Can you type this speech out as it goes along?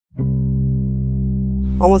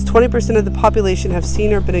Almost 20% of the population have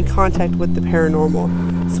seen or been in contact with the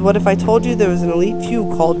paranormal. So what if I told you there was an elite few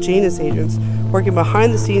called Janus agents working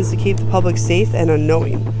behind the scenes to keep the public safe and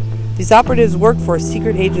unknowing? These operatives work for a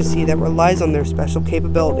secret agency that relies on their special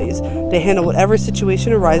capabilities to handle whatever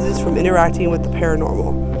situation arises from interacting with the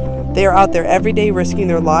paranormal. They are out there every day risking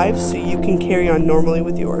their lives so you can carry on normally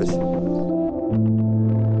with yours.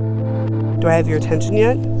 Do I have your attention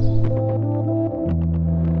yet?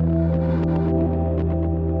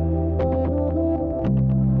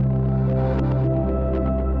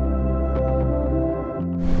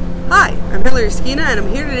 Hi, I'm Hillary Esquina, and I'm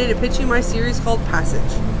here today to pitch you my series called Passage.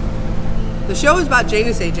 The show is about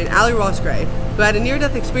Janus agent Allie Ross Gray, who had a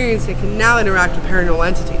near-death experience and can now interact with paranormal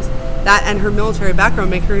entities. That and her military background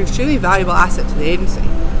make her an extremely valuable asset to the agency.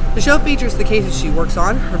 The show features the cases she works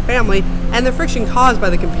on, her family, and the friction caused by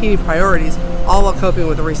the competing priorities, all while coping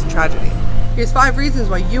with a recent tragedy. Here's 5 reasons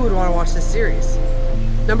why you would want to watch this series.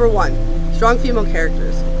 Number 1. Strong female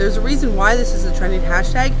characters. There's a reason why this is a trending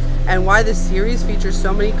hashtag and why this series features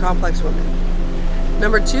so many complex women.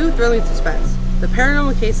 Number 2. Thrilling suspense. The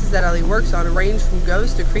paranormal cases that Allie works on range from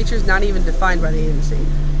ghosts to creatures not even defined by the agency.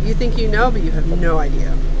 You think you know, but you have no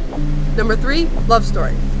idea. Number 3. Love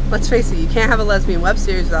story. Let's face it, you can't have a lesbian web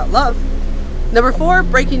series without love. Number 4.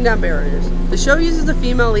 Breaking down barriers. The show uses a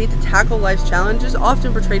female lead to tackle life's challenges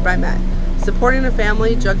often portrayed by men, supporting a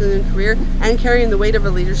family, juggling a career, and carrying the weight of a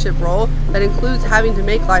leadership role that includes having to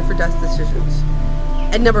make life or death decisions.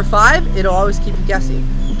 And number 5. It'll always keep you guessing.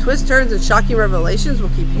 Twists, turns, and shocking revelations will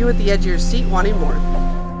keep you at the edge of your seat wanting more.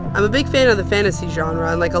 I'm a big fan of the fantasy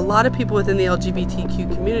genre, and like a lot of people within the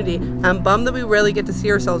LGBTQ community, I'm bummed that we rarely get to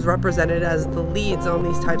see ourselves represented as the leads on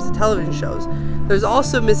these types of television shows. There's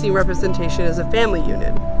also missing representation as a family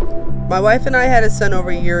unit. My wife and I had a son over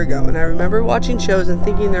a year ago, and I remember watching shows and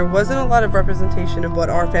thinking there wasn't a lot of representation of what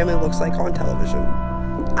our family looks like on television.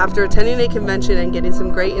 After attending a convention and getting some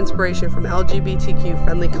great inspiration from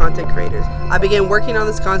LGBTQ-friendly content creators, I began working on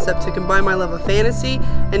this concept to combine my love of fantasy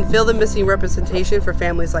and fill the missing representation for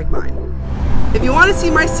families like mine. If you want to see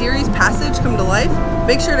my series Passage come to life,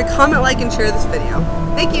 make sure to comment, like, and share this video.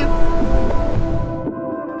 Thank you!